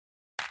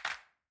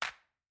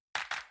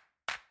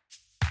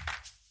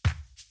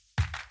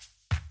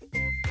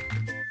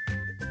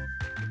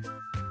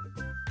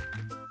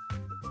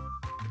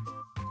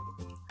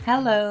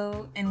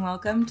Hello, and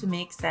welcome to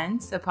Make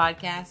Sense, a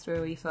podcast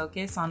where we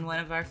focus on one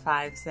of our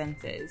 5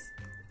 senses.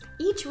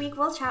 Each week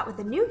we'll chat with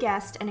a new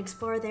guest and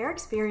explore their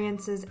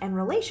experiences and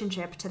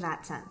relationship to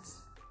that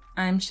sense.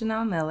 I'm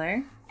Chanel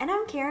Miller. And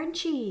I'm Karen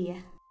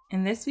Chi.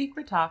 And this week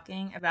we're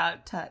talking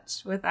about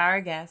touch with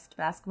our guest,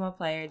 basketball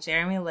player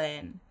Jeremy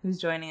Lin, who's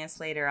joining us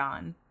later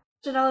on.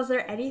 Chanel, is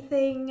there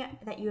anything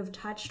that you have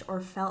touched or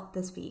felt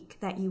this week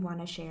that you want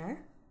to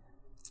share?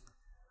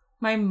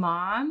 My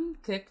mom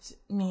cooked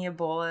me a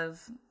bowl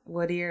of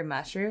wood-ear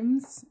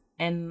mushrooms,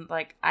 and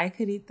I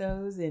could eat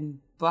those in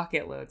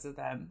bucket loads of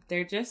them.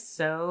 They're just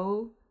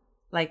so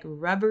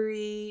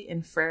rubbery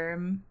and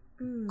firm,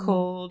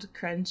 cold,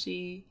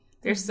 crunchy.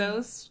 They're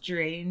so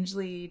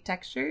strangely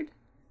textured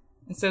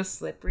and so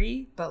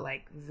slippery, but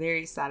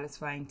very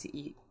satisfying to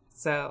eat.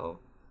 So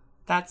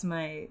that's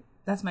my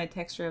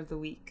texture of the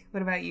week.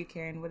 What about you,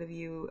 Karen? What have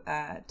you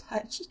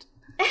touched?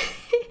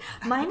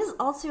 Mine is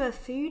also a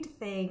food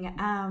thing.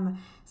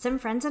 Some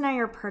friends and I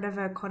are part of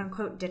a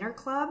quote-unquote dinner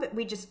club.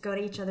 We just go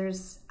to each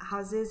other's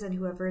houses, and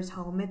whoever's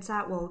home it's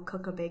at will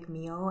cook a big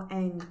meal.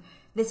 And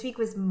this week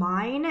was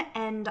mine,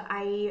 and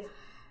I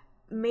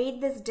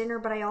made this dinner,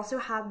 but I also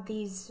had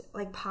these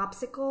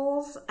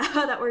popsicles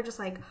that were just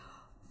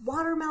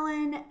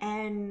watermelon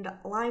and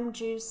lime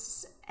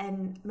juice,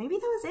 and maybe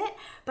that was it.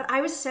 But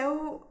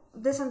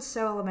this one's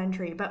so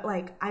elementary, but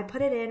I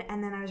put it in,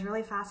 and then I was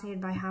really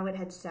fascinated by how it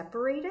had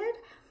separated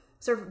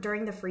sort of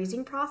during the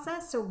freezing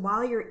process. So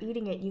while you're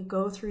eating it, you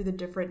go through the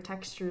different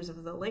textures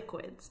of the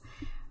liquids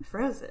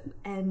frozen,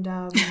 and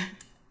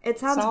it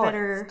sounds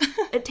better.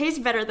 It tastes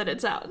better than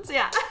it sounds.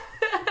 Yeah.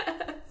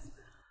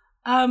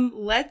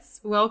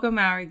 Let's welcome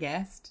our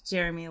guest,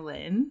 Jeremy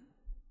Lin.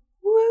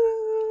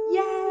 Woo!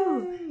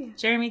 Yay!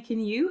 Jeremy, can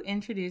you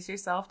introduce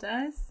yourself to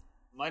us?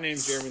 My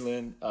name's Jeremy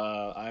Lin.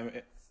 I'm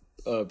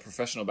a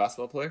professional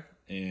basketball player,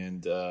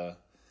 and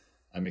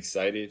I'm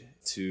excited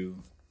to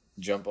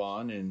jump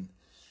on and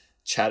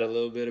chat a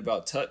little bit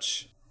about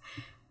touch.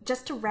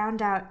 Just to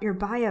round out your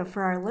bio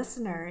for our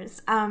listeners,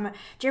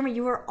 Jeremy,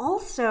 you were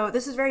also,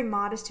 this is very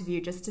modest of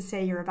you just to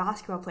say you're a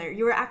basketball player,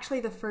 you were actually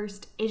the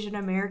first Asian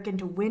American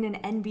to win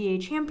an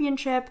NBA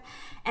championship,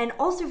 and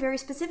also very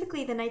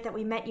specifically the night that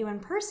we met you in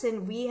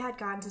person, we had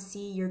gone to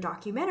see your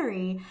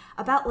documentary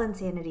about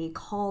Linsanity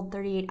called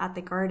 38 at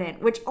the Garden,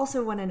 which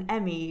also won an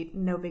Emmy,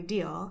 no big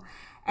deal.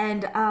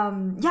 And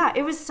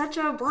it was such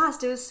a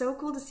blast. It was so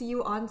cool to see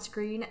you on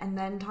screen and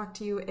then talk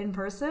to you in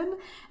person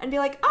and be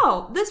like,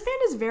 oh, this man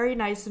is very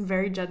nice and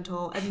very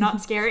gentle and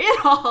not scary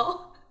at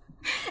all.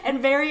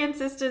 And very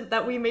insistent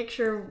that we make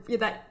sure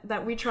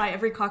that we try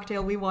every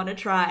cocktail we want to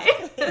try.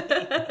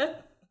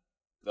 That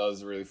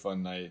was a really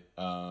fun night.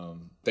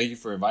 Thank you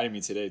for inviting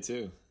me today,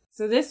 too.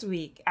 So this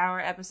week,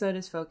 our episode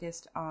is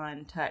focused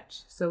on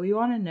touch. So we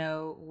want to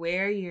know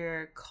where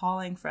you're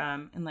calling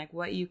from and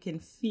what you can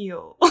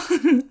feel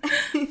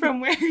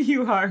from where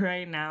you are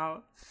right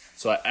now.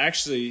 So I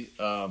actually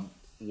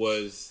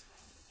was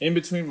in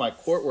between my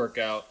court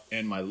workout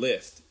and my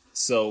lift.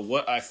 So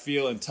what I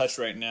feel and touch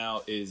right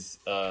now is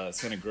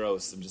it's kind of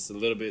gross. I'm just a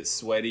little bit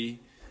sweaty.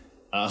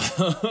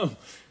 And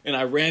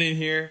I ran in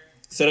here,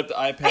 set up the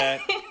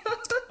iPad.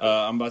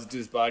 I'm about to do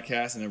this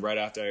podcast, and then right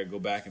after I go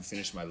back and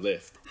finish my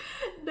lift.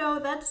 No,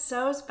 that's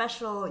so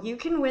special. You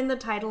can win the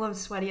title of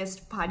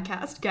Sweatiest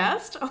Podcast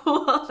Guest.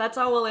 That's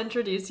how we'll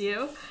introduce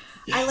you.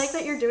 Yes. I like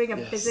that you're doing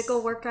a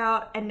physical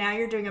workout, and now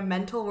you're doing a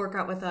mental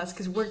workout with us,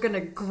 because we're going to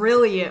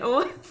grill you.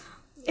 All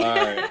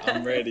right,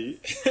 I'm ready.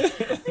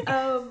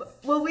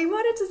 Well, we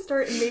wanted to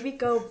start and maybe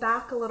go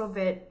back a little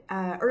bit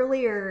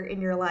earlier in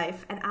your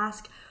life and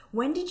ask,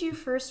 when did you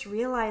first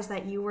realize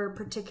that you were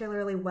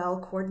particularly well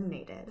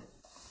coordinated?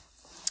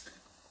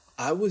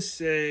 I would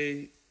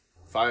say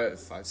 5,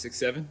 6,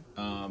 7.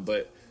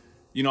 But,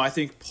 I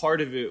think part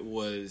of it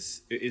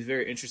it's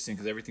very interesting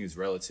because everything is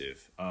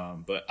relative.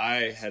 But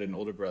I had an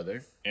older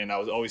brother, and I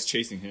was always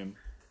chasing him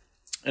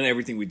and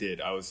everything we did.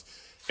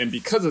 And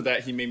because of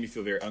that, he made me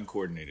feel very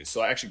uncoordinated.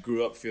 So I actually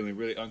grew up feeling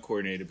really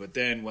uncoordinated. But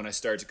then when I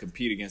started to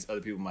compete against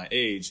other people my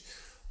age,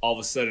 all of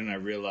a sudden I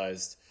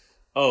realized,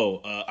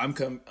 I'm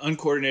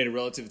uncoordinated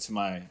relative to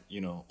my,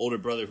 older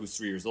brother who's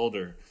 3 years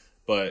older.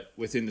 But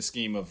within the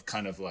scheme of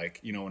kind of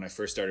when I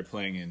first started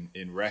playing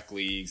in rec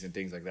leagues and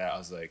things like that, I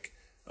was like,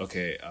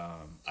 okay,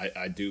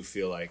 I do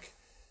feel like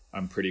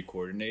I'm pretty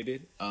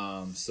coordinated.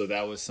 So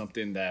that was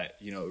something that,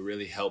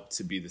 really helped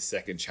to be the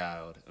second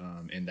child,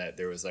 in that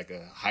there was a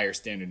higher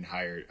standard and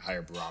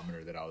higher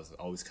barometer that I was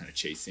always kind of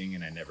chasing.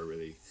 And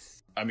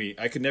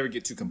I could never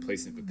get too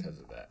complacent because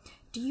of that.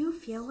 Do you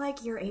feel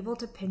like you're able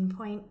to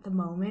pinpoint the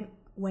moment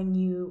when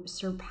you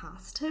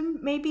surpassed him,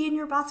 maybe in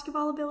your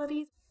basketball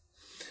abilities?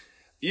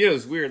 Yeah, it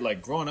was weird.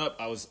 Growing up,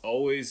 I was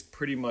always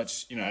pretty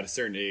much, at a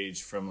certain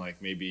age from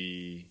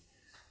maybe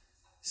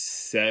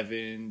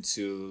 7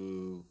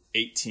 to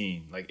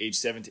 18, age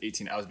 7 to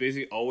 18. I was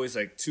basically always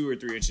 2 or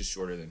 3 inches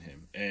shorter than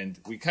him. And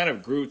we kind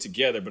of grew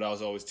together, but I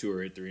was always 2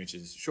 or 3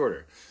 inches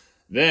shorter.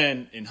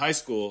 Then in high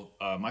school,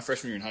 my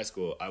freshman year in high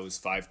school, I was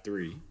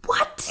 5'3".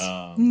 What?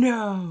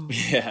 No.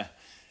 Yeah.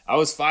 I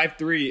was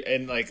 5'3",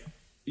 and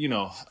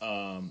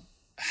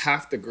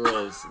half the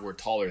girls were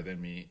taller than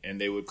me, and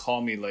they would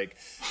call me like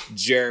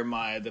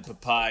Jeremiah the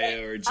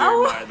papaya or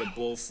Jeremiah the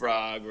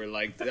bullfrog, or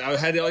like I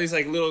had all these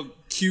like little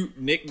cute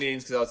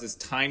nicknames because I was this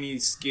tiny,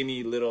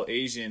 skinny little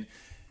Asian.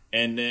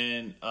 And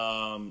then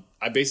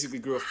I basically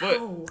grew a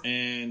foot.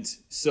 And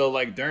so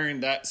like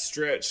during that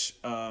stretch,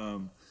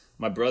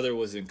 my brother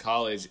was in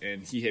college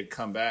and he had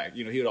come back.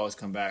 He would always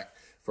come back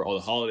for all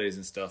the holidays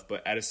and stuff.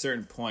 But at a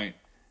certain point,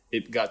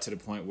 it got to the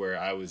point where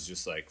I was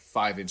just like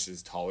 5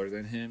 inches taller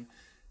than him,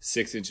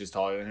 6 inches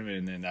taller than him.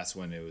 And then that's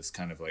when it was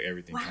kind of like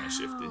everything kind of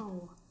shifted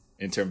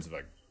in terms of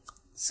like,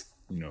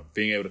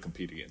 being able to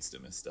compete against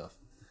him and stuff.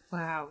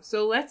 Wow.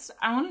 So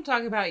I want to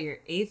talk about your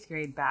 8th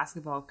grade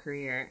basketball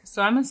career.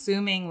 So I'm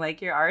assuming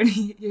like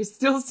you're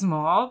still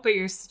small, but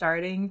you're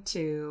starting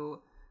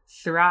to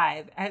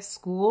thrive. At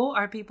school,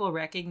 are people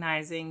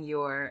recognizing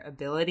your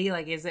ability?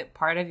 Like, is it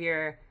part of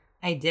your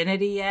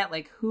identity yet?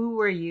 Like, who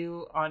were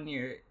you on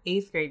your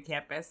 8th grade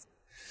campus?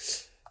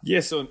 Yeah,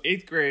 so in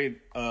 8th grade,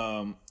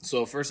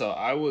 so first off,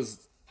 I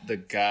was the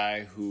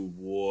guy who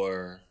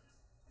wore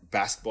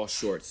basketball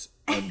shorts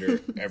under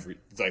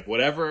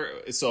whatever.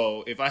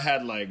 So if I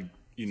had like,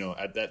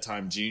 at that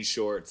time jean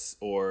shorts,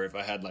 or if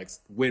I had like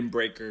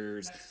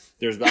windbreakers,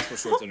 there's basketball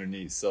shorts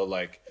underneath. So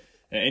like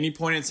at any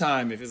point in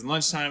time, if it's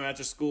lunchtime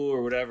after school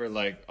or whatever,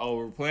 like, oh,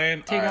 we're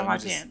playing, take off my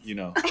pants.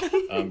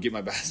 Get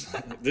my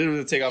basketball.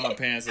 Literally take off my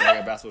pants and I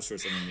got basketball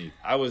shorts underneath.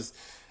 I was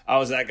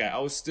that guy. I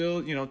was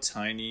still,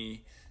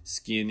 tiny,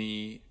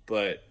 skinny,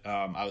 but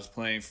I was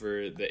playing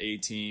for the A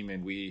team,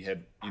 and we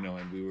had,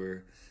 and we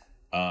were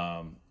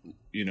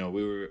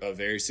we were a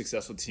very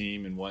successful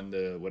team and won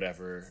the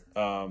whatever.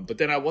 But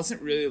then I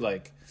wasn't really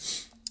like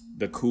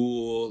the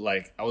cool,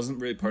 like I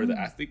wasn't really part of the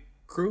athlete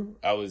crew.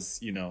 I was,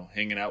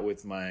 hanging out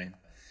with my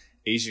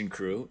Asian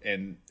crew,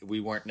 and we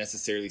weren't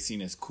necessarily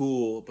seen as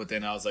cool. But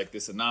then I was like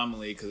this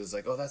anomaly because it's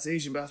like, oh, that's an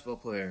Asian basketball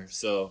player.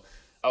 So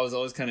I was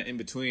always kind of in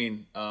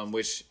between,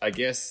 which I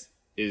guess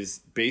is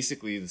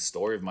basically the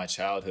story of my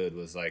childhood.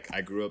 Was like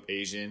I grew up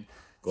Asian,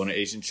 going to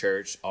Asian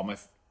church. All my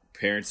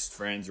parents'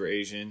 friends were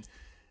Asian.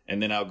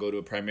 And then I'll go to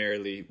a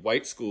primarily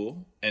white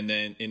school. And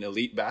then in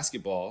elite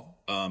basketball,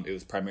 it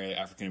was primarily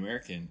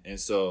African-American. And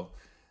so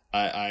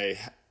I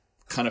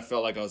kind of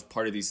felt like I was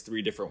part of these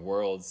 3 different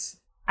worlds.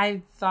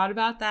 I thought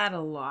about that a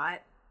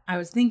lot. I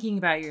was thinking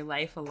about your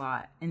life a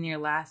lot in your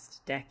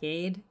last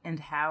decade and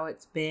how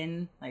it's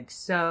been like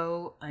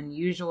so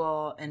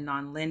unusual and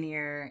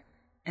nonlinear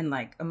and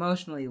like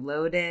emotionally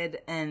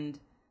loaded. And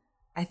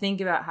I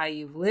think about how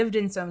you've lived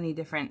in so many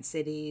different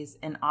cities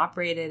and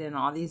operated in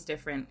all these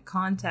different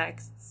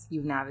contexts.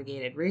 You've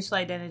navigated racial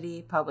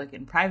identity, public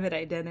and private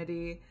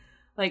identity.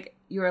 Like,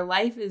 your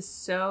life is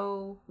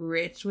so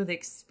rich with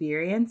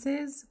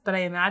experiences, but I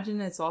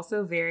imagine it's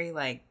also very,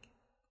 like,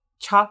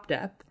 chopped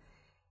up.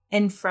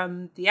 And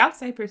from the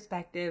outside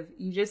perspective,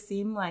 you just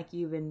seem like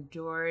you've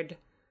endured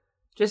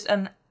just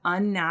an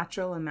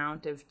unnatural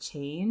amount of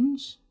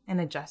change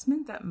and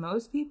adjustment that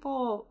most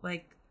people,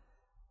 like,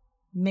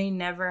 may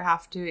never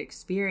have to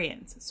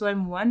experience. So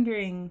I'm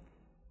wondering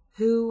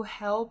who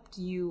helped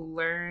you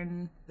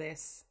learn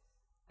this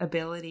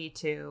ability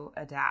to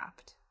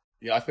adapt?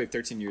 I played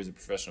 13 years of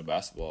professional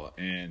basketball,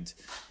 and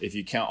if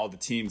you count all the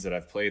teams that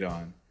I've played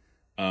on,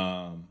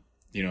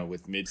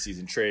 with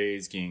mid-season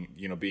trades,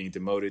 being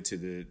demoted to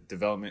the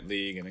development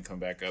league and then come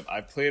back up,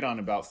 I've played on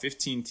about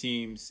 15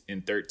 teams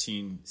in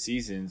 13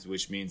 seasons,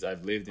 which means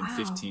I've lived in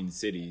 15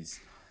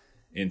 cities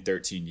in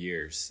 13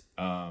 years.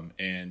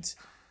 And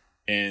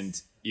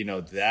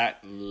that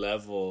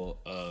level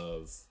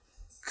of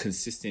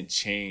consistent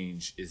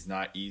change is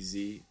not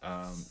easy.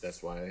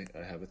 That's why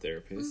I have a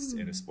therapist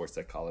and a sports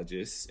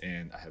psychologist,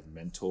 and I have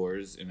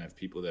mentors, and I have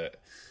people that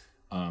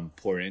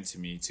pour into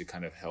me to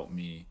kind of help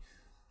me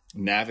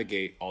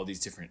navigate all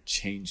these different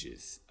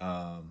changes.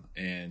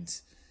 And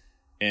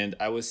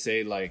I would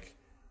say, like,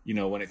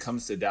 when it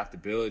comes to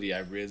adaptability, I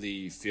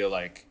really feel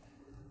like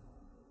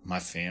my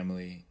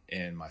family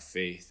and my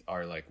faith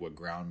are like what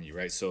ground me,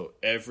 right? So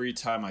every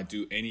time I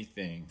do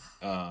anything,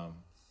 I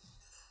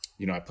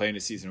play in a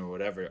season or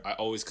whatever, I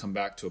always come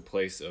back to a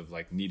place of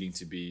like needing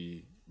to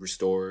be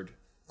restored,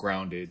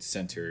 grounded,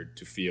 centered,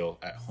 to feel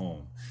at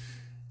home.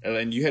 And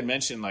then you had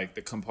mentioned like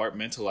the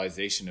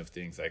compartmentalization of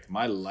things. Like,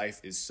 my life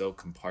is so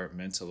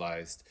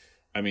compartmentalized.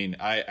 I mean,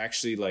 I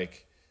actually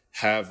like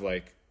have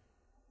like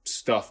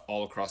stuff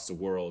all across the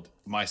world.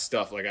 My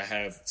stuff, like I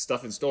have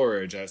stuff in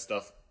storage, I have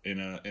stuff in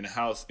a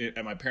house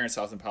at my parents'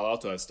 house in Palo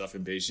Alto. I have stuff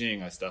in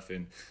Beijing. I have stuff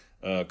in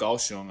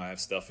Kaohsiung. I have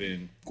stuff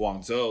in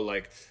Guangzhou.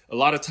 Like, a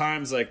lot of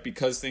times, like,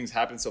 because things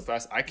happen so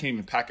fast, I can't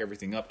even pack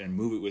everything up and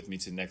move it with me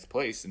to the next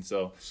place. And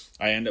so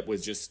I end up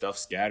with just stuff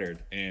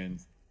scattered. And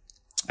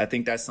I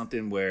think that's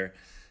something where,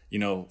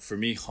 for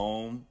me,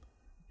 home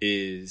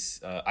is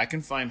I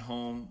can find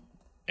home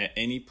at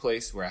any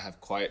place where I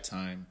have quiet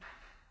time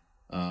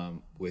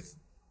with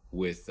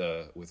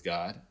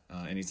God.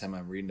 Anytime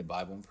I'm reading the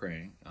Bible and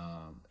praying,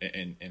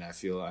 and I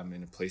feel I'm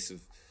in a place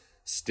of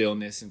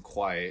stillness and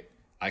quiet,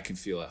 I can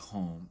feel at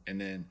home. And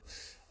then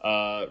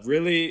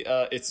Really,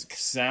 it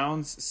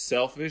sounds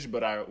selfish,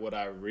 but what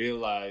I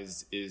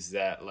realized is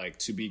that, like,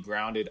 to be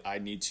grounded, I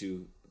need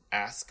to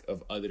ask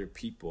of other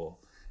people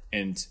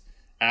and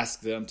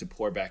ask them to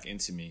pour back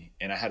into me.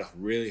 And I had a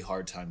really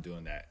hard time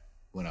doing that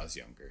when I was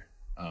younger.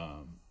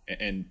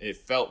 And it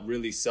felt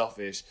really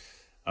selfish.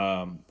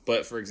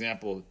 But for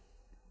example,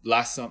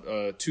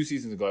 2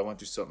 seasons ago, I went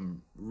through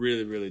something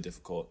really, really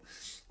difficult.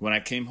 When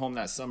I came home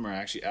that summer, I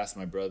actually asked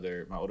my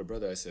older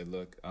brother, I said,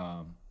 look,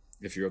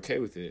 if you're okay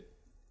with it,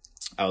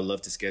 I would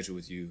love to schedule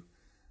with you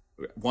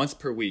once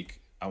per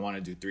week. I want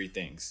to do 3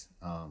 things.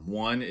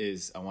 One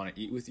is I want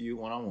to eat with you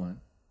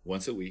one-on-one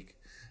once a week.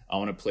 I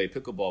want to play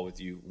pickleball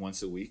with you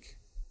once a week,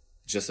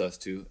 just us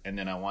two. And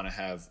then I want to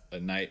have a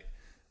night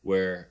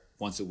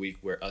once a week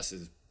where us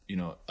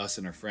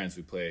and our friends,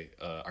 we play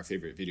our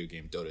favorite video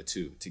game, Dota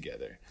 2,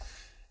 together.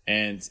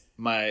 And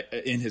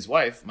his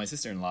wife, my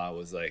sister-in-law,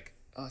 was like,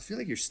 oh, I feel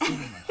like you're stealing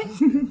my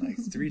husband like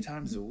 3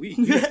 times a week.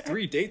 You have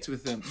 3 dates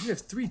with him. You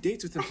have 3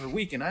 dates with him per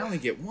week, and I only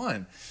get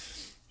 1.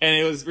 And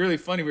it was really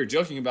funny. We were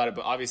joking about it,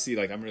 but obviously,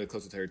 like, I'm really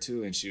close with her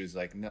too. And she was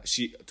like, no,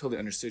 she totally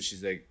understood.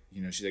 She's like,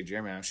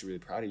 Jeremy, I'm actually really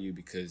proud of you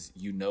because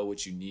you know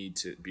what you need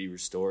to be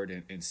restored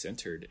and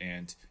centered,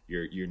 and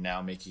you're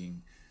now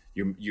making.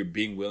 You're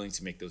being willing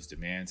to make those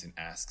demands and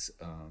asks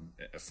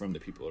from the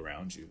people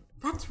around you.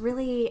 That's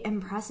really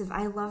impressive.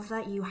 I love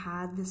that you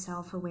had the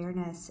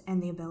self-awareness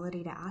and the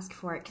ability to ask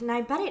for it. And I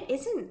bet it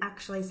isn't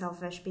actually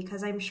selfish,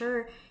 because I'm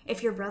sure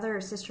if your brother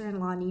or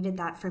sister-in-law needed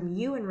that from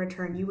you in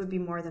return, you would be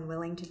more than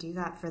willing to do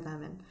that for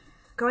them. And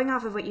going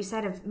off of what you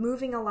said of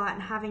moving a lot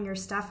and having your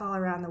stuff all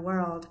around the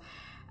world,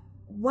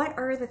 what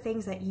are the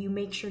things that you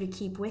make sure to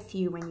keep with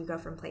you when you go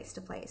from place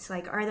to place?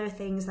 Like, are there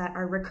things that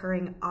are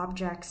recurring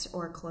objects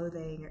or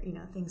clothing or,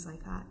 things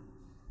like that?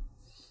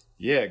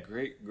 Yeah,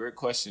 great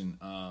question.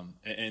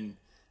 And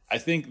I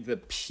think the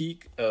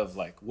peak of,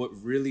 like, what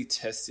really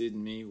tested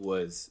me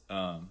was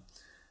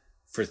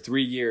for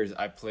 3 years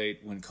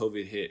when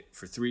COVID hit,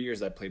 for 3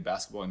 years I played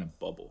basketball in a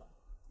bubble.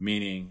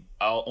 Meaning,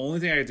 only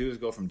thing I could do is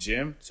go from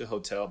gym to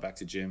hotel, back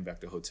to gym, back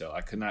to hotel.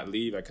 I could not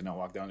leave. I could not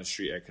walk down the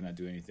street. I could not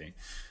do anything.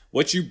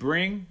 What you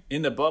bring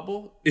in the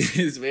bubble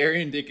is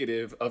very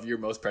indicative of your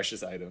most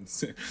precious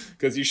items,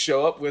 because you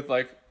show up with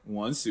like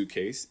one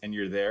suitcase and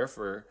you're there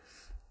for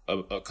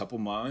a couple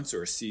months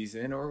or a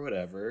season or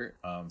whatever.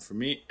 For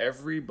me,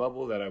 every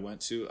bubble that I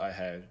went to, I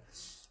had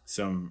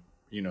some,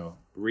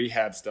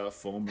 rehab stuff,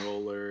 foam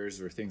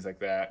rollers or things like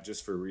that,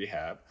 just for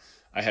rehab.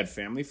 I had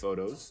family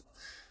photos.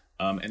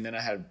 And then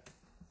I had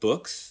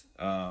books.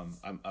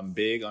 I'm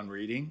big on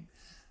reading.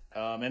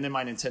 And then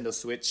my Nintendo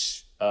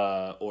Switch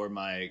or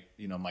my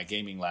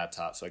gaming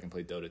laptop so I can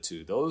play Dota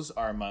 2. Those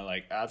are my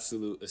like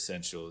absolute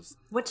essentials.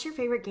 What's your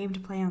favorite game to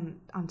play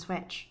on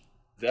Switch?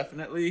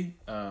 Definitely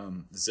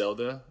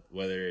Zelda,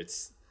 whether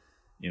it's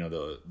the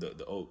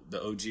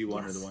OG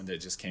one, yes, or the one that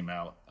just came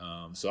out.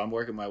 So I'm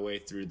working my way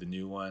through the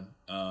new one.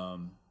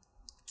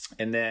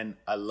 And then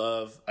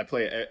I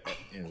play,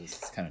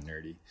 it's kind of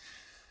nerdy,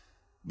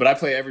 but I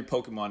play every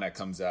Pokemon that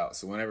comes out.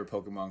 So whenever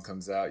Pokemon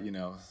comes out,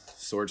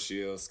 Sword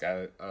Shield,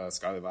 Scarlet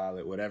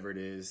Violet, whatever it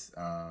is,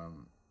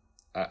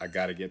 I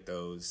got to get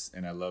those.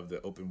 And I love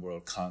the open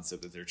world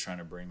concept that they're trying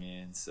to bring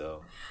in.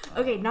 So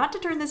okay, not to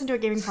turn this into a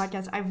gaming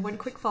podcast, I have one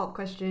quick follow-up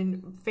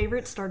question.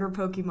 Favorite starter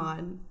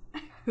Pokemon?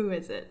 Who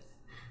is it?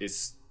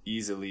 It's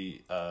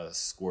easily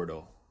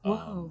Squirtle.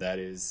 Whoa. That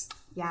is,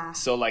 yeah.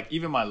 So like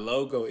even my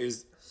logo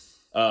is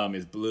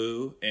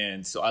blue,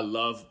 and so I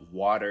love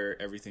water,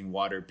 everything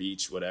water,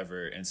 beach,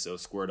 whatever, and so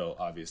Squirtle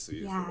obviously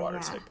is the water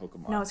type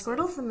Pokemon. No,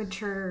 Squirtle's the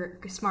mature,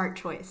 smart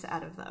choice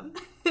out of them.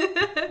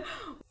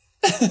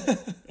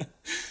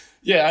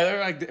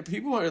 Yeah,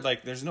 people are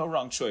like, there's no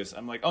wrong choice.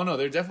 I'm like, oh no,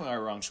 there definitely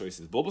are wrong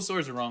choices. Bulbasaur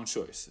is a wrong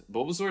choice.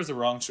 Bulbasaur is a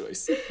wrong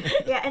choice.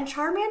 Yeah, and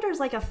Charmander is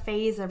like a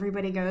phase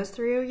everybody goes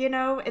through,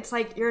 It's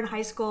like you're in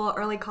high school,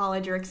 early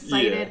college, you're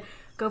excited,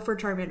 go for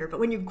Charmander. But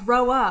when you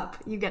grow up,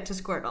 you get to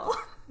Squirtle.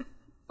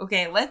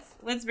 Okay,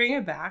 let's bring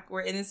it back.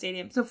 We're in the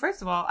stadium. So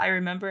first of all, I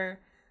remember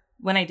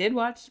when I did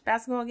watch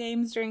basketball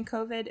games during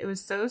COVID, it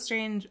was so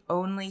strange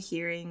only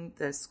hearing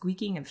the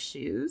squeaking of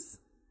shoes.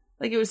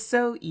 Like, it was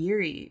so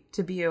eerie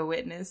to be a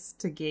witness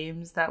to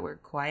games that were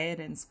quiet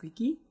and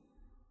squeaky.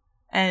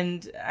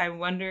 And I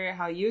wonder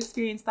how you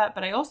experienced that.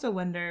 But I also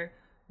wonder,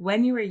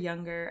 when you were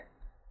younger,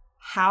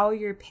 how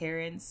your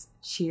parents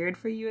cheered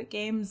for you at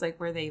games. Like,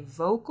 were they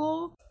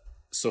vocal?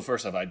 So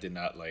first off, I did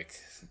not like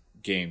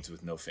games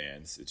with no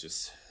fans. It's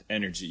just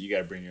energy. You got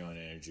to bring your own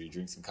energy,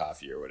 drink some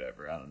coffee or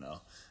whatever. I don't know.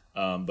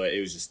 But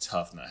it was just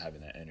tough not having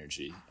that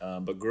energy.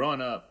 But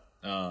growing up,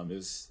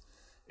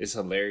 it's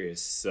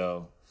hilarious.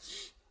 So,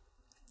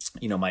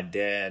 my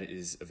dad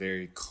is a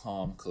very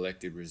calm,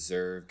 collected,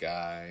 reserved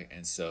guy.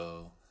 And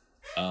so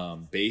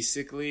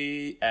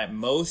basically at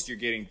most you're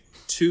getting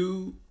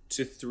 2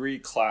 to 3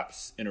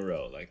 claps in a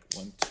row, like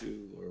 1,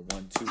 2, or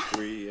 1, 2,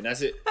 3, and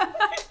that's it.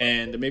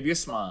 And maybe a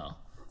smile.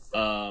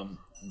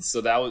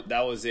 So that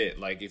was it.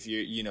 Like if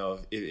you're,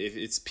 if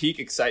it's peak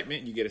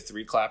excitement, you get a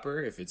 3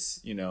 clapper. If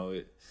it's,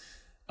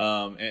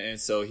 And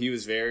so he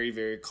was very,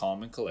 very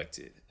calm and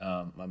collected.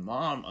 My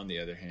mom, on the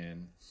other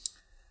hand,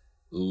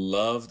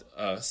 loved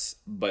us,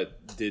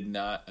 but did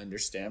not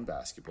understand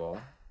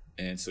basketball.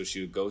 And so she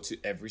would go to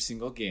every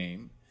single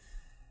game.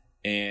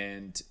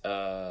 And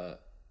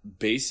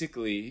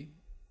basically,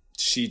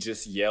 she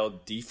just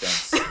yelled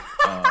defense.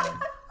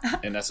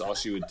 And that's all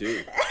she would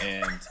do.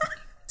 And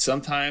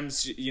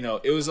sometimes,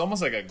 it was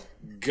almost like a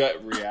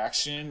gut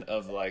reaction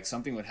of like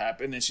something would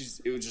happen. And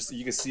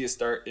you could see it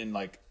start in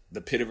like the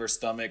pit of her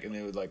stomach, and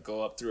they would like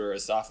go up through her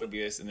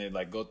esophagus, and they'd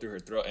like go through her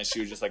throat, and she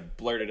would just like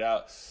blurt it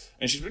out,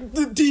 and she'd be like,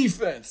 the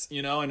defense,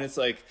 and it's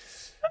like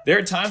there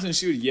are times when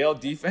she would yell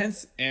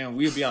defense and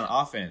we would be on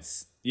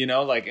offense, and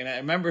I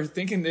remember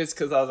thinking this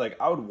because I was like,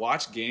 I would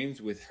watch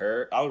games with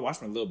her. I would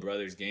watch my little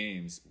brother's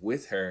games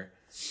with her,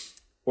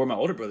 or my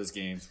older brother's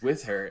games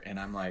with her, and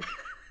I'm like,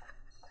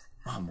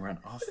 Mom, we're on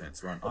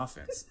offense.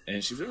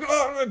 And she was like,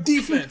 oh,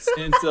 defense.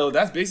 And so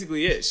that's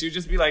basically it. She would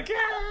just be like,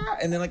 yeah,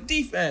 and then like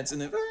defense, and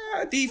then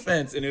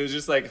defense. And it was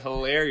just like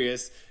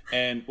hilarious.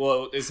 And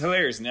well, it's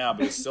hilarious now,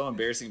 but it's so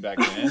embarrassing back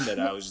then that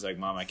I was just like,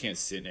 Mom, I can't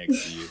sit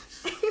next to you.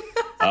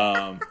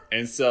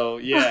 And so,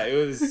 yeah, it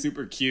was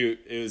super cute.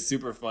 It was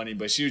super funny,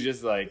 but she would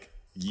just like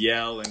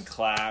yell and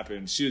clap,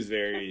 and she was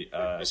very,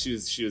 she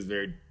was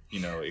very,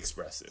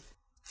 expressive.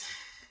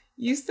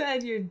 You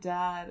said your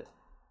dad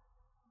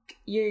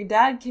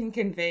can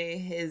convey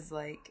his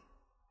like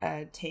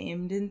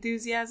tamed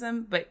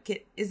enthusiasm, but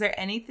is there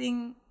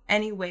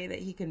any way that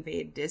he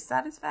conveyed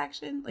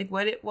dissatisfaction? Like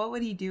what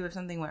would he do if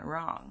something went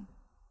wrong?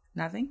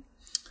 Nothing?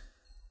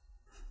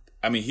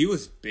 I mean, he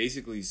was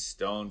basically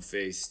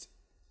stone-faced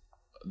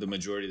the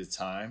majority of the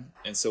time.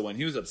 And so when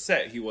he was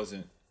upset, he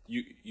wasn't,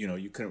 you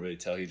couldn't really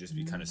tell. He'd just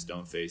be kind of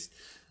stone-faced.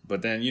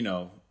 But then,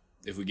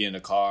 if we get in a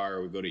car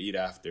or we go to eat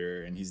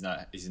after and he's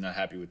not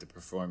happy with the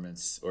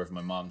performance, or if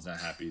my mom's not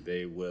happy,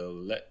 they will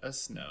let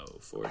us know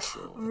for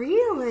sure.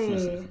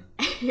 Really?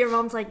 Your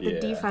mom's like, the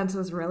defense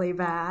was really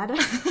bad.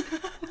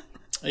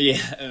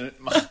 Yeah. And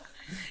my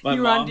you mom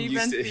were on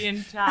defense the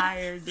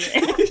entire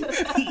day.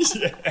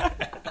 Yeah.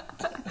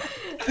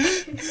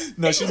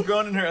 No, she's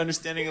grown in her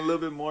understanding a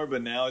little bit more,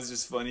 but now it's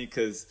just funny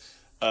because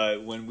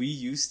when we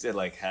used to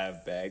like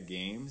have bad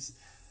games,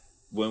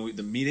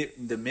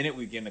 the minute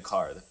we get in the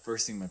car, the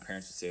first thing my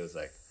parents would say was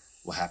like,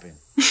 "What happened?"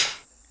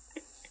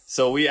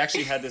 So we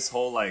actually had this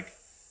whole like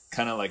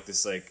kind of like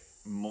this like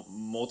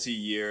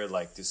multi-year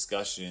like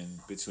discussion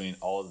between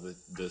all of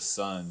the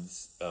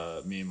sons,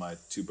 me and my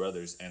two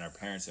brothers and our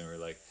parents, and we're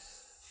like,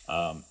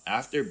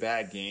 after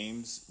bad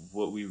games,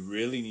 what we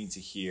really need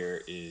to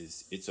hear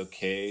is "it's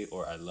okay"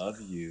 or "I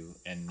love you,"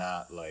 and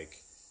not like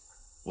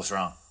 "what's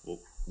wrong? Well,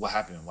 what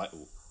happened?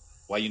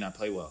 Why you not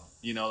play well?"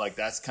 Like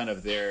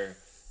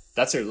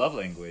that's her love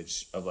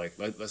language of like,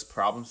 let's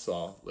problem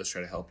solve. Let's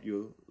try to help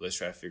you. Let's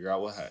try to figure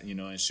out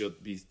and she'll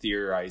be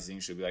theorizing.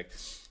 She'll be like,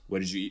 what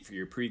did you eat for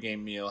your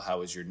pregame meal? How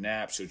was your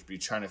nap? She'll be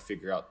trying to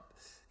figure out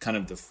kind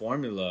of the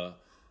formula.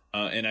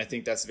 And I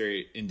think that's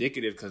very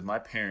indicative because my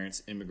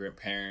parents, immigrant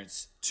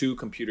parents, 2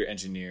 computer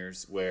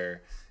engineers,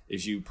 where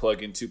if you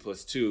plug in 2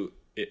 + 2,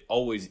 it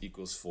always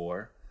equals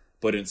 4.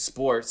 But in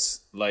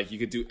sports, like you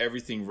could do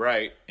everything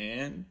right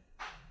and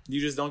you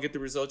just don't get the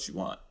results you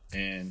want.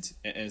 And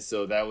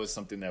so that was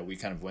something that we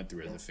kind of went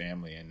through as a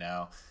family. And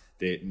now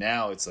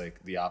it's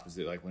like the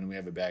opposite. Like when we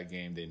have a bad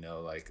game, they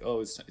know like, oh,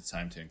 it's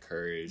time to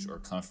encourage or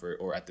comfort,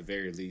 or at the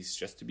very least,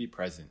 just to be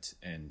present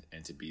and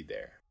to be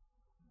there.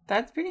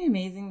 That's pretty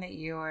amazing that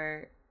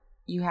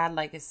you had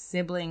like a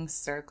sibling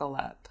circle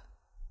up.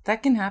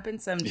 That can happen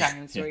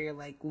sometimes where you're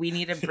like, we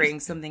need to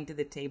bring something to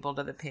the table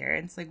to the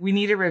parents. Like we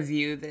need to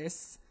review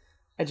this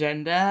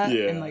agenda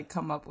and like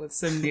come up with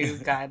some new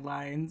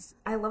guidelines.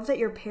 I love that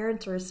your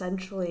parents are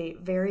essentially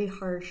very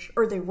harsh,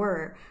 or they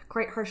were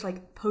quite harsh,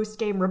 like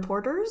post-game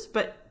reporters,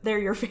 but they're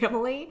your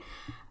family.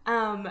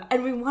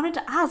 And we wanted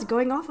to ask,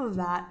 going off of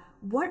that,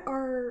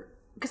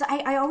 because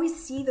I always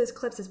see those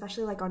clips,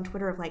 especially like on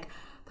Twitter, of like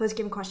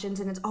post-game questions,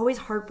 and it's always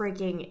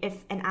heartbreaking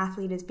if an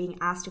athlete is being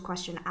asked a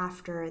question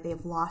after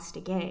they've lost a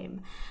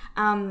game.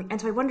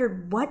 And so I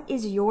wondered, what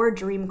is your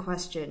dream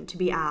question to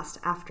be asked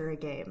after a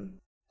game?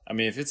 I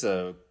mean, if it's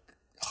a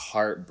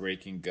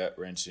heartbreaking,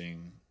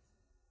 gut-wrenching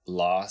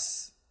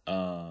loss,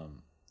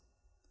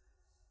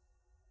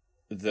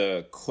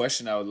 the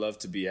question I would love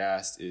to be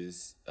asked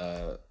is,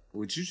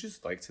 would you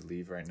just like to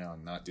leave right now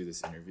and not do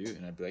this interview?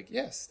 And I'd be like,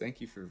 yes, thank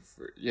you for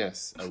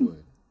yes, I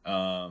would.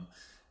 I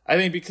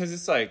think because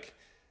it's like,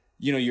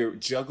 you're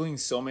juggling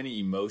so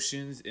many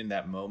emotions in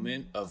that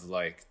moment of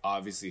like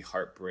obviously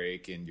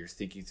heartbreak, and you're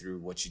thinking through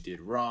what you did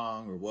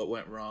wrong or what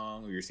went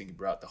wrong, or you're thinking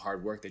about the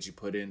hard work that you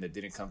put in that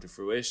didn't come to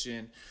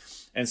fruition.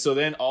 And so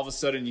then all of a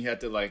sudden you have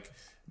to like,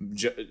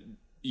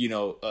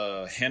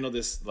 handle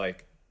this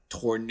like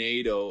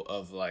tornado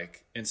of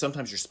like, and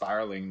sometimes you're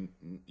spiraling,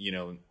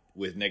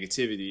 with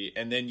negativity,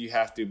 and then you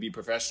have to be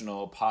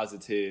professional,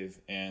 positive,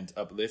 and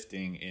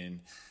uplifting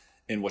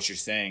in what you're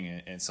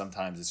saying. And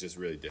sometimes it's just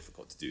really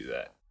difficult to do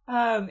that.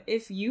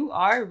 If you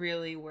are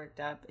really worked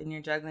up and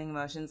you're juggling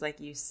emotions, like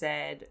you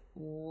said,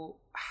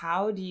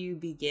 how do you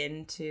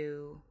begin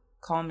to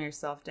calm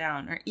yourself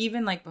down. Or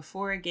even like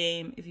before a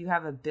game, if you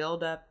have a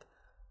buildup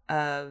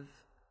of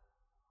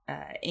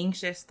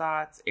anxious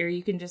thoughts, or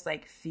you can just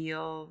like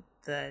feel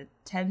the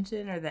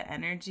tension or the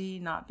energy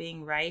not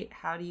being right,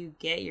 how do you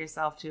get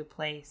yourself to a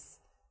place?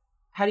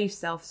 How do you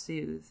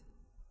self-soothe?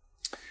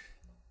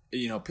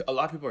 You know, a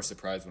lot of people are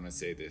surprised when I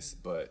say this,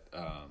 but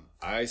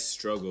I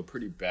struggle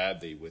pretty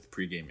badly with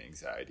pregame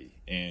anxiety.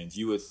 And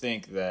you would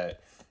think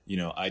that, you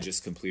know, I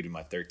just completed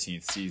my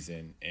 13th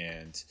season,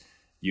 and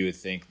you would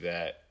think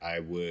that I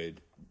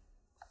would,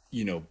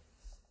 you know,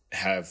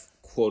 have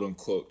quote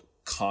unquote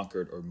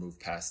conquered or moved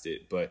past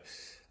it. But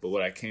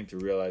what I came to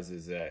realize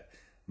is that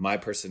my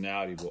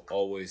personality will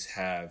always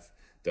have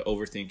the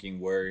overthinking,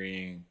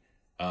 worrying,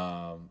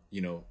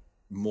 you know,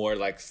 more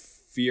like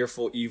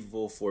fearful,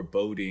 evil,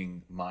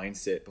 foreboding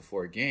mindset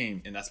before a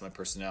game. And that's my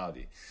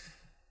personality.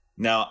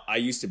 Now, I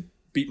used to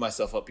beat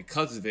myself up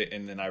because of it.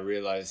 And then I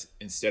realized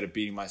instead of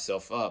beating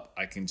myself up,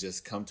 I can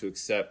just come to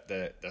accept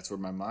that that's where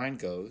my mind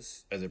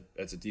goes as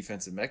a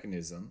defensive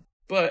mechanism.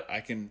 But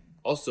I can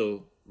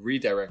also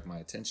redirect my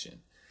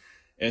attention.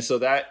 And so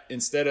that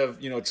instead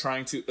of, you know,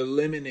 trying to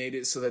eliminate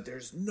it so that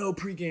there's no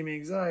pregame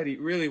anxiety,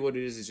 really what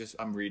it is just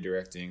I'm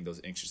redirecting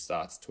those anxious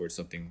thoughts towards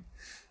something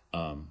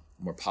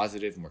more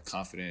positive, more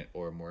confident,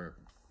 or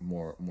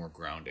more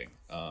grounding.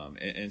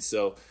 And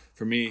so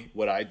for me,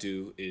 what I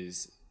do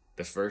is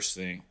the first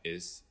thing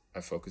is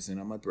I focus in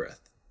on my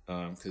breath,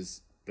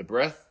 because the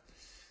breath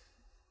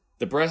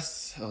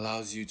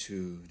allows you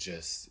to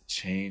just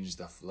change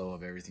the flow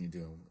of everything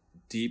you're doing.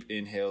 Deep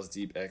inhales,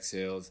 deep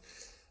exhales.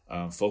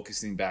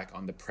 Focusing back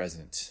on the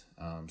present.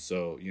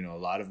 So, you know, a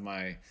lot of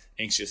my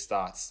anxious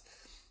thoughts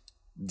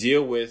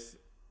deal with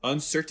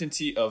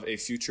uncertainty of a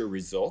future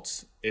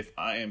result. If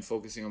I am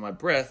focusing on my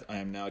breath, I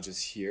am now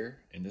just here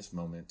in this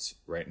moment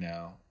right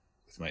now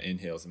with my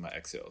inhales and my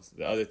exhales.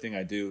 The other thing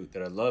I do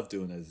that I love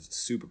doing that is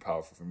super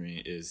powerful for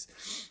me is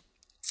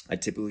I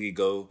typically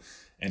go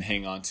and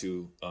hang on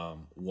to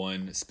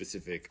one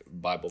specific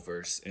Bible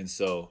verse. And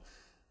so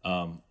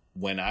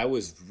when I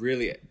was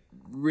really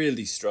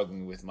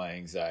struggling with my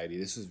anxiety,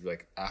 this was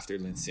like after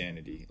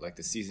Linsanity, like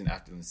the season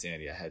after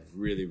Linsanity, I had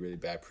really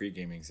bad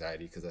pregame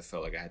anxiety because I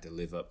felt like I had to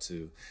live up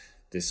to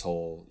this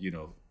whole, you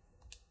know,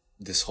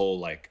 this whole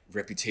like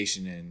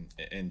reputation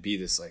and be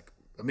this like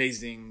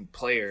amazing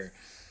player.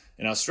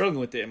 And I was struggling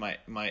with it. And my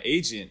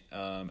agent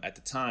at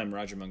the time,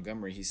 Roger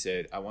Montgomery, he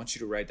said, I want you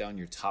to write down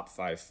your top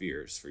 5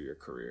 fears for your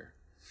career.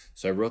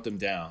 So I wrote them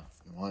down,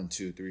 1,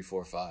 2, 3,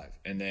 4, 5.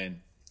 And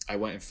then I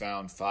went and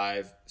found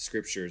 5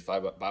 scriptures,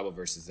 5 Bible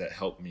verses that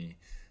helped me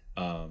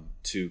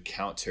to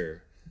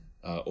counter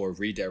or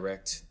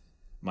redirect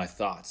my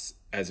thoughts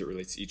as it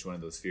relates to each one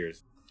of those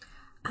fears.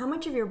 How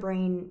much of your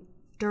brain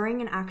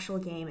during an actual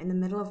game, in the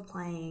middle of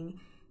playing,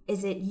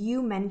 is it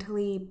you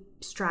mentally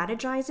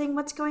strategizing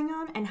what's going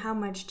on, and how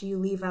much do you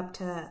leave up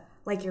to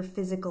like your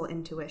physical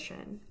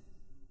intuition?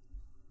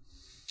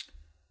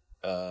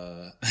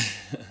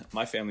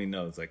 My family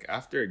knows, like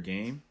after a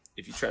game,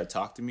 if you try to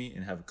talk to me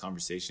and have a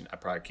conversation, I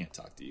probably can't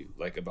talk to you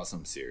like about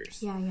something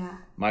serious. Yeah.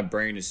 My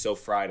brain is so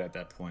fried at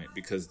that point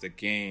because the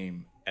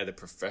game at a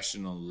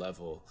professional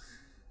level,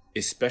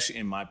 especially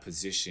in my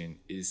position,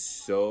 is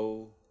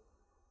so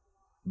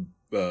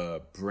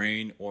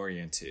brain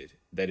oriented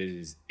that it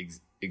is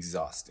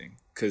exhausting.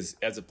 Because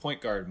as a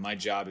point guard, my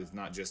job is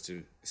not just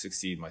to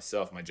succeed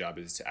myself. My job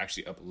is to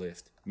actually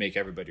uplift, make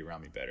everybody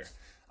around me better.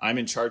 I'm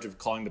in charge of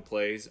calling the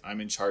plays. I'm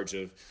in charge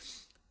of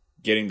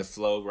getting the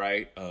flow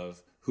right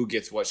of who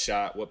gets what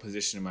shot, what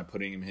position am I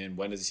putting him in,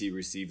 when does he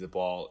receive the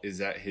ball, is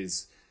that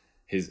his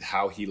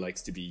how he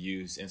likes to be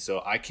used. And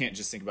so I can't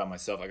just think about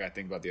myself, I got to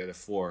think about the other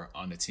 4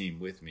 on the team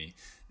with me.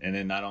 And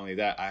then not only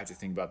that, I have to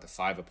think about the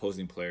 5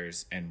 opposing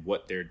players and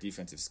what their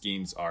defensive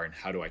schemes are and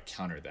how do I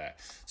counter that.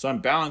 So I'm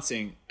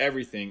balancing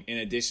everything in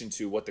addition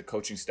to what the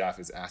coaching staff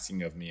is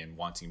asking of me and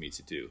wanting me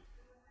to do.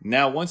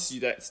 Now, once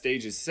that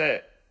stage is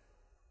set,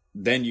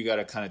 then you got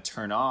to kind of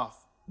turn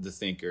off the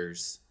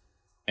thinkers.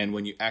 And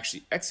when you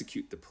actually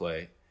execute the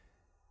play,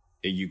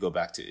 you go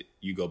back to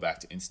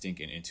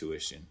instinct and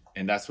intuition.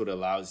 And that's what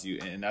allows you.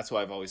 And that's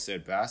why I've always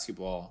said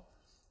basketball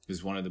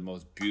is one of the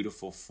most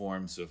beautiful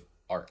forms of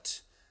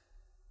art,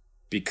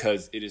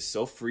 because it is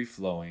so free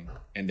flowing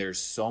and there's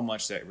so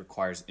much that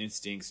requires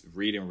instincts,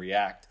 read and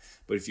react.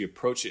 But if you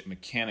approach it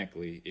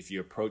mechanically, if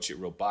you approach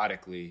it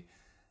robotically,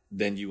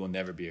 then you will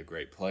never be a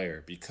great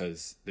player,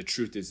 because the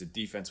truth is the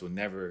defense will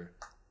never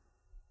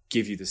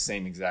give you the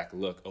same exact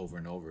look over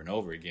and over and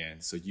over again.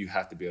 So you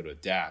have to be able to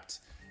adapt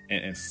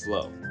and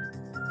flow.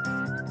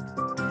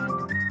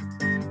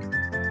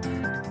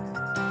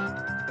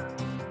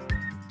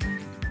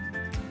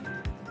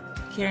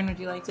 Karen, would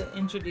you like to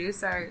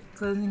introduce our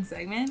closing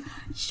segment?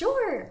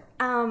 Sure.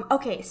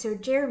 Okay, so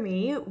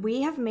Jeremy,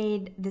 we have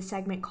made the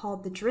segment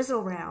called the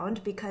Drizzle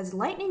Round because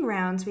lightning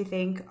rounds, we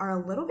think, are a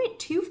little bit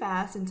too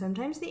fast and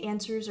sometimes the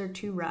answers are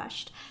too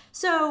rushed.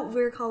 So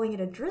we're calling it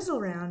a Drizzle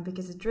Round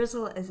because a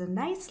drizzle is a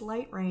nice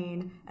light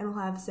rain and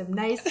we'll have some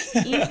nice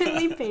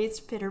evenly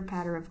paced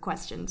pitter-patter of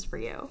questions for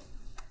you.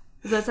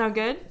 Does that sound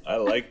good? I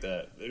like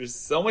that. There's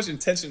so much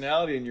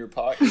intentionality in your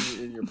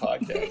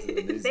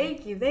podcast.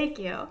 Thank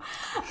you.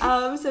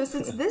 So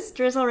since this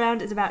drizzle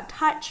round is about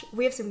touch,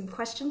 we have some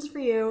questions for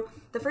you.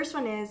 The first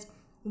one is,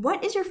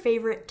 what is your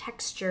favorite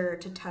texture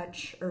to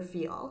touch or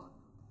feel?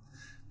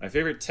 My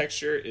favorite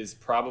texture is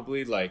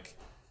probably like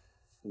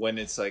when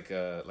it's like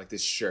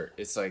this shirt.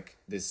 It's like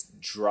this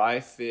dry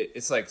fit.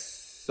 It's like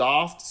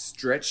soft,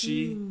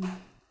 stretchy,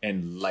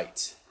 and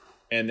light.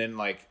 And then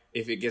like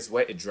if it gets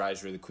wet, it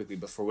dries really quickly.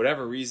 But for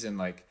whatever reason,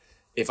 like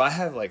if I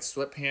have like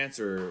sweatpants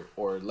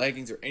or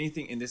leggings or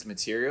anything in this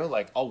material,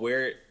 like I'll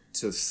wear it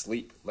to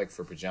sleep, like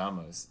for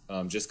pajamas,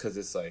 just because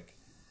it's like,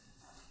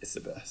 it's the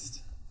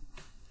best.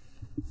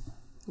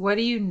 What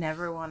do you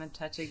never want to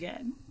touch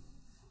again?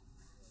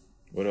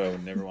 What do I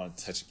never want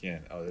to touch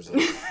again? Oh, there's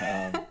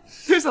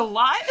There's a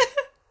lot.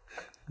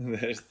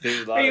 there's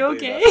a lot. Are you of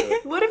okay?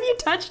 What have you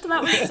touched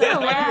that was so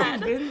bad?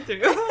 Been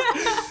through.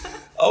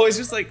 Oh, it's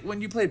just like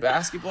when you play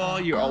basketball,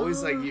 you're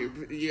always like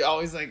you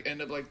always like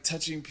end up like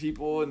touching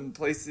people and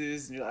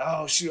places, and you're like,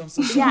 oh shoot, I'm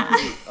so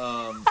sorry.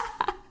 Yeah.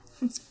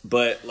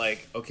 But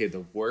like, okay,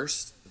 the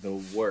worst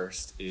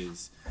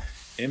is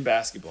in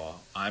basketball.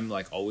 I'm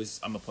a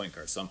point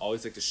guard, so I'm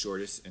always like the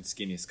shortest and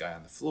skinniest guy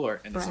on the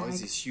floor, and there's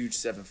always these huge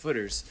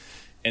 7-footers,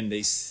 and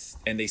they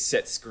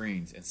set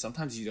screens, and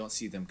sometimes you don't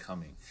see them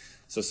coming.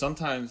 So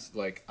sometimes,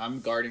 like,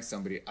 I'm guarding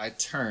somebody, I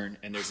turn,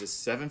 and there's this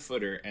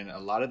 7-footer, and a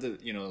lot of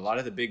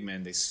the big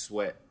men, they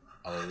sweat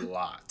a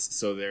lot.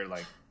 So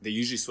they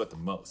usually sweat the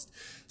most.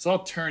 So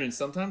I'll turn, and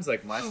sometimes,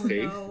 like, my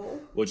face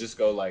will just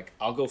go, like,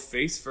 I'll go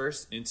face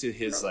first into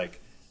his, like,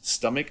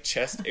 stomach,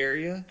 chest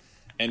area,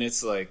 and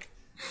it's, like,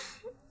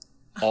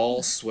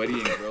 all sweaty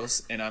and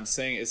gross. And I'm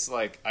saying it's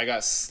like I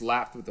got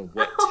slapped with a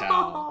wet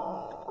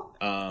towel.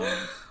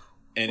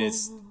 And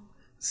it's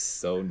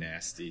so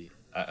nasty.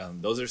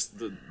 Those are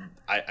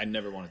I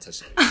never want to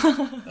touch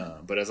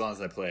it. But as long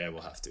as I play, I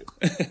will have to.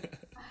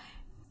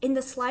 In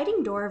the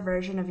sliding door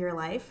version of your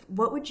life,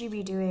 what would you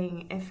be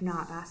doing if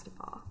not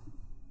basketball?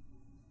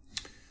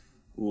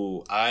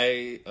 Ooh,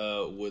 I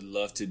would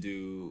love to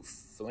do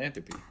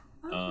philanthropy.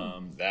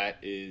 That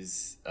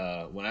is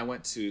when I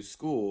went to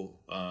school.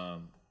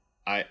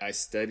 I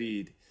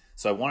studied.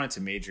 So I wanted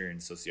to major in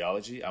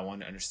sociology. I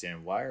wanted to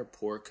understand, why are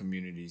poor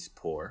communities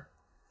poor?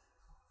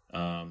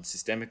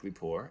 Systemically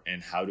poor,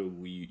 and how do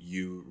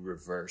you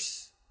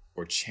reverse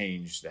or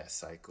change that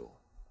cycle?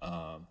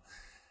 So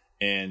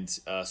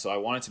I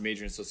wanted to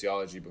major in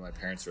sociology, but my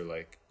parents were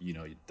like,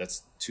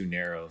 that's too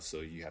narrow, so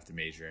you have to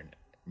major in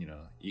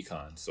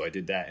econ. So I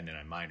did that, and then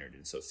I minored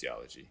in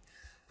sociology.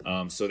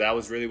 So that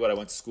was really what I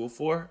went to school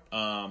for.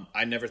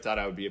 I never thought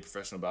I would be a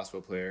professional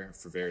basketball player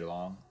for very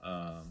long.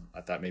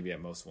 I thought maybe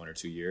at most 1 or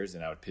 2 years,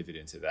 and I would pivot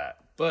into that,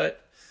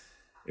 but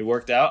it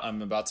worked out.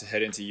 I'm about to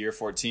head into year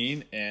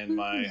 14, and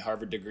my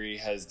Harvard degree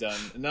has done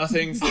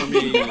nothing for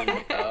me.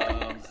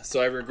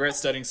 So I regret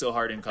studying so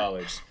hard in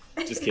college.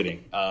 Just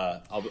kidding.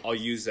 I'll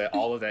use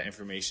all of that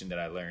information that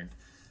I learned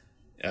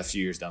a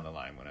few years down the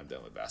line when I'm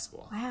done with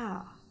basketball.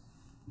 Wow.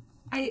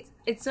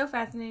 It's so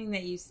fascinating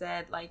that you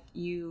said like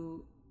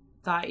you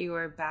thought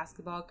your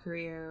basketball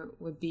career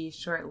would be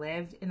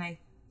short-lived, and I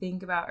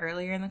think about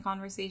earlier in the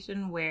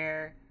conversation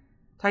where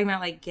talking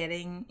about like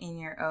getting in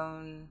your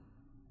own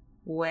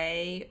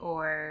way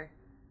or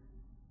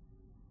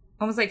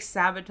almost like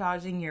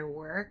sabotaging your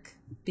work,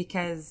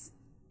 because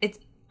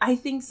I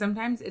think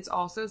sometimes it's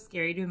also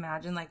scary to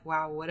imagine like,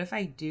 wow, what if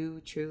I do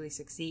truly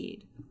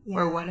succeed? Yeah.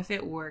 Or what if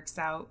it works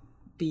out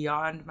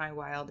beyond my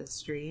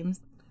wildest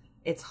dreams?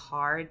 It's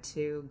hard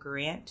to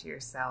grant to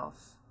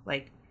yourself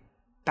like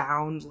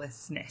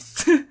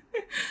boundlessness.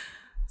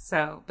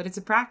 But it's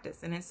a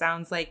practice, and it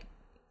sounds like,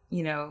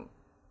 you've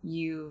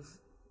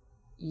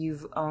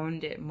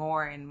owned it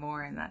more and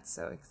more, and that's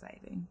so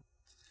exciting.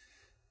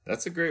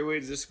 That's a great way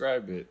to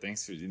describe it.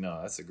 Thanks for,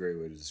 that's a great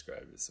way to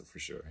describe it. So for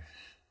sure.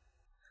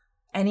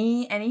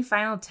 Any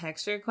final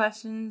texture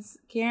questions,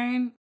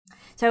 Karen?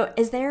 So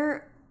is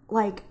there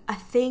like a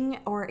thing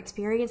or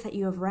experience that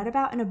you have read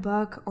about in a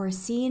book or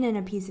seen in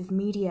a piece of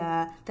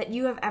media that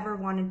you have ever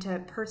wanted to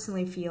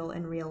personally feel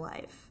in real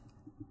life?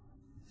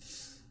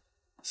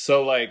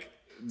 So like,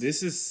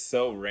 this is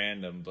so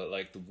random, but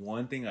like the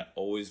one thing I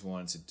always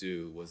wanted to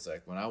do was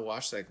like when I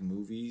watch like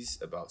movies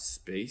about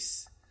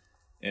space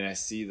and I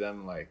see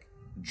them like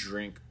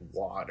drink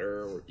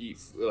water or eat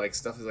like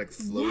stuff is like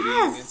floating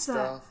and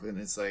stuff, and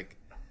it's like,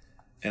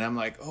 and I'm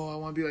like, oh, I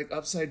want to be like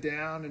upside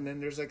down, and then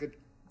there's like a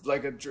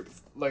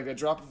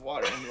drop of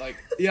water, and like,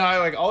 yeah, I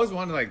like always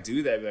wanted to like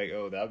do that, be like,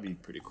 oh, that would be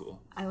pretty cool.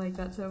 I like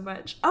that so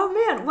much. Oh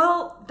man,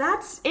 well,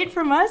 that's it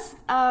from us.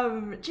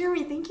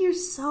 Jeremy, thank you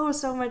so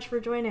much for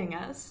joining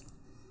us.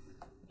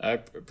 I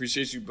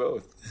appreciate you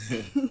both.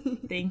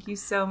 Thank you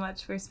so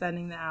much for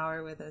spending the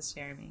hour with us,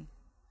 Jeremy.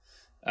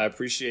 I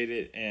appreciate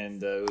it,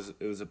 and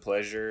it was a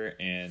pleasure.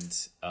 And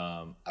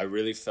I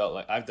really felt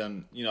like I've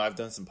done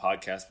some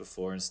podcasts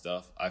before and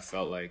stuff. I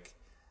felt like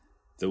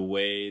the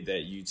way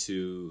that you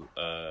two,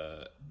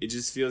 it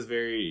just feels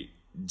very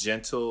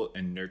gentle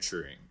and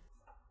nurturing.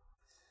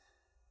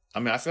 I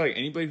mean, I feel like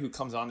anybody who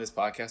comes on this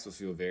podcast will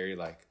feel very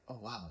like, oh,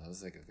 wow, that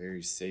was like a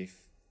very safe,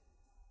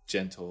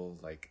 gentle,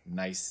 like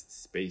nice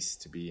space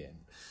to be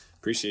in.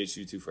 Appreciate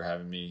you two for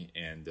having me.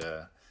 And,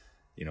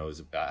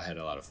 I had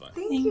a lot of fun.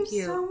 Thank you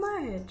so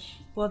much.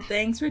 Well,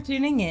 thanks for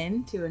tuning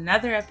in to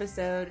another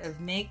episode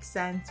of Make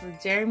Sense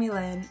with Jeremy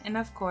Lin and,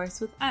 of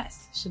course, with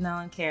us, Chanel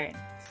and Karen.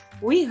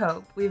 We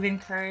hope we've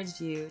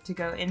encouraged you to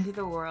go into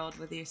the world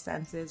with your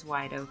senses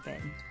wide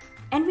open.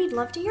 And we'd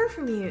love to hear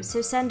from you,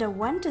 so send a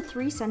 1 to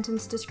 3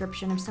 sentence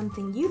description of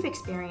something you've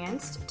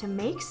experienced to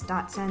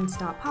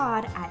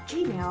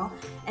makes.sense.pod@gmail.com,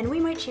 and we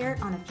might share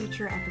it on a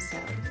future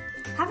episode.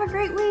 Have a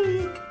great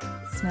week!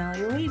 Smell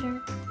you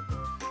later.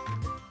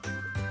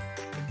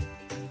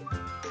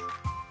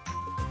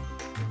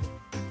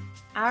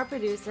 Our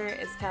producer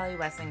is Kelly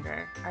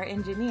Wessinger. Our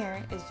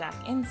engineer is Jack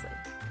Inslee.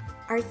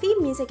 Our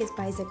theme music is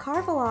by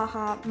Zakar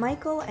Valaha,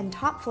 Michael, and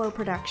Top Flow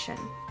Production.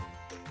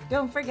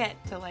 Don't forget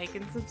to like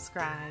and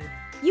subscribe.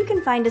 You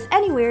can find us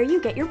anywhere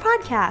you get your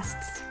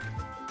podcasts.